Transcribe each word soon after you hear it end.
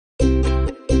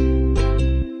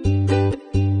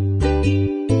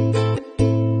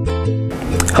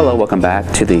Hello, welcome back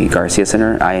to the Garcia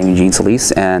Center. I am Eugene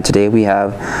Solis, and today we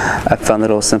have a fun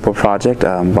little simple project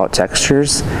about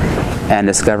textures and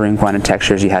discovering what kind of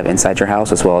textures you have inside your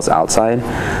house as well as outside.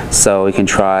 So you can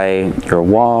try your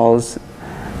walls,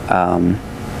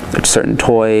 certain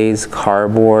toys,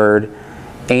 cardboard,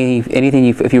 anything.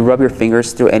 If you rub your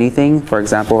fingers through anything, for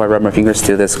example, if I rub my fingers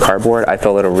through this cardboard, I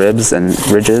feel little ribs and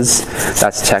ridges.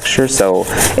 That's texture. So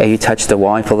if you touch the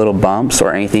wall, you feel little bumps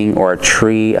or anything, or a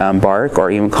tree bark,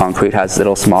 or even concrete has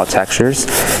little small textures.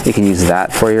 You can use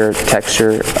that for your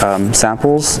texture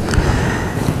samples.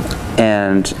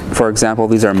 And for example,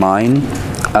 these are mine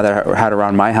that I had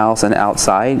around my house and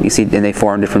outside. You see, and they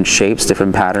form different shapes,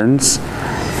 different patterns.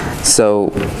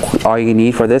 So all you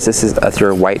need for this is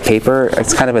your white paper.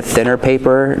 It's kind of a thinner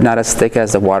paper, not as thick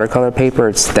as the watercolor paper.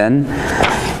 It's thin.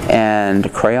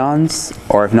 And crayons,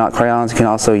 or if not crayons, you can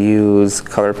also use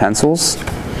colored pencils.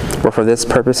 But for this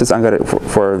purposes,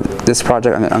 for this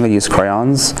project, I'm gonna use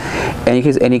crayons. And you can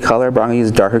use any color, but I'm gonna use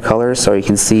darker colors so you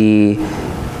can see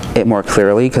it more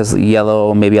clearly, because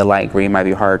yellow, maybe a light green might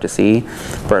be hard to see,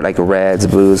 but like reds,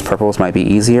 blues, purples might be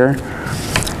easier.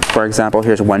 For example,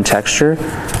 here's one texture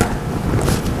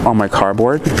on my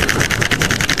cardboard. You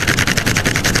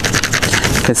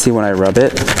can see when I rub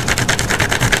it,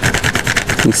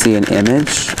 you see an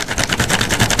image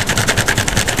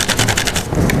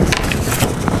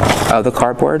of the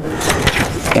cardboard.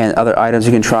 And other items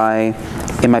you can try,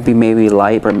 it might be maybe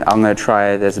light, but I'm going to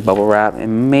try this bubble wrap. It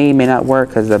may not work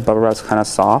because the bubble wrap is kind of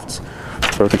soft,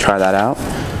 so we can try that out.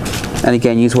 And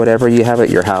again, use whatever you have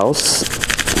at your house.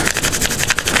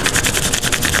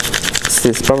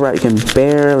 This bubble wrap, you can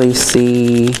barely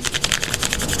see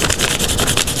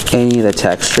any of the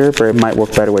texture, but it might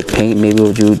work better with paint. Maybe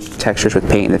we'll do textures with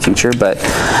paint in the future. But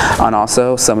and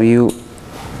also, some of you,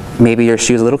 maybe your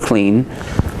shoes are a little clean,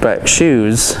 but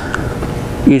shoes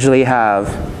usually have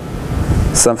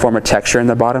some form of texture in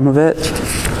the bottom of it.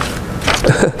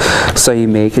 So you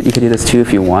can do this too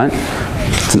if you want.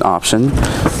 It's an option.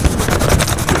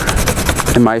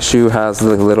 And my shoe has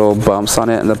little bumps on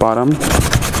it in the bottom,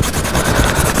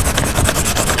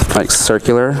 like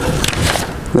circular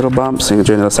little bumps. So you can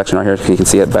do another section right here so you can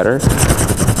see it better.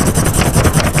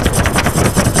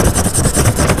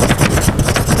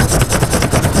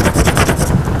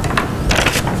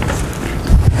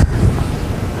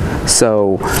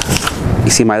 So you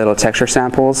see my little texture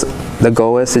samples. The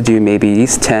goal is to do maybe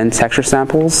these 10 texture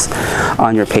samples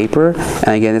on your paper.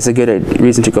 And again, it's a good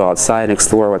reason to go outside and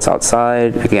explore what's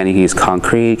outside. Again, you can use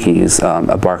concrete, you can use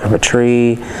a bark of a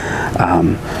tree,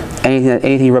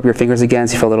 anything you rub your fingers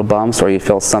against, you feel little bumps, or you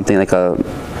feel something like a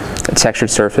textured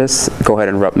surface, go ahead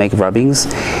and make rubbings.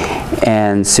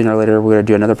 And sooner or later, we're going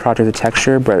to do another project of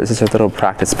texture, but this is a little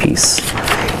practice piece.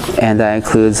 And that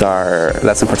includes our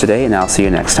lesson for today, and I'll see you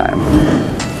next time.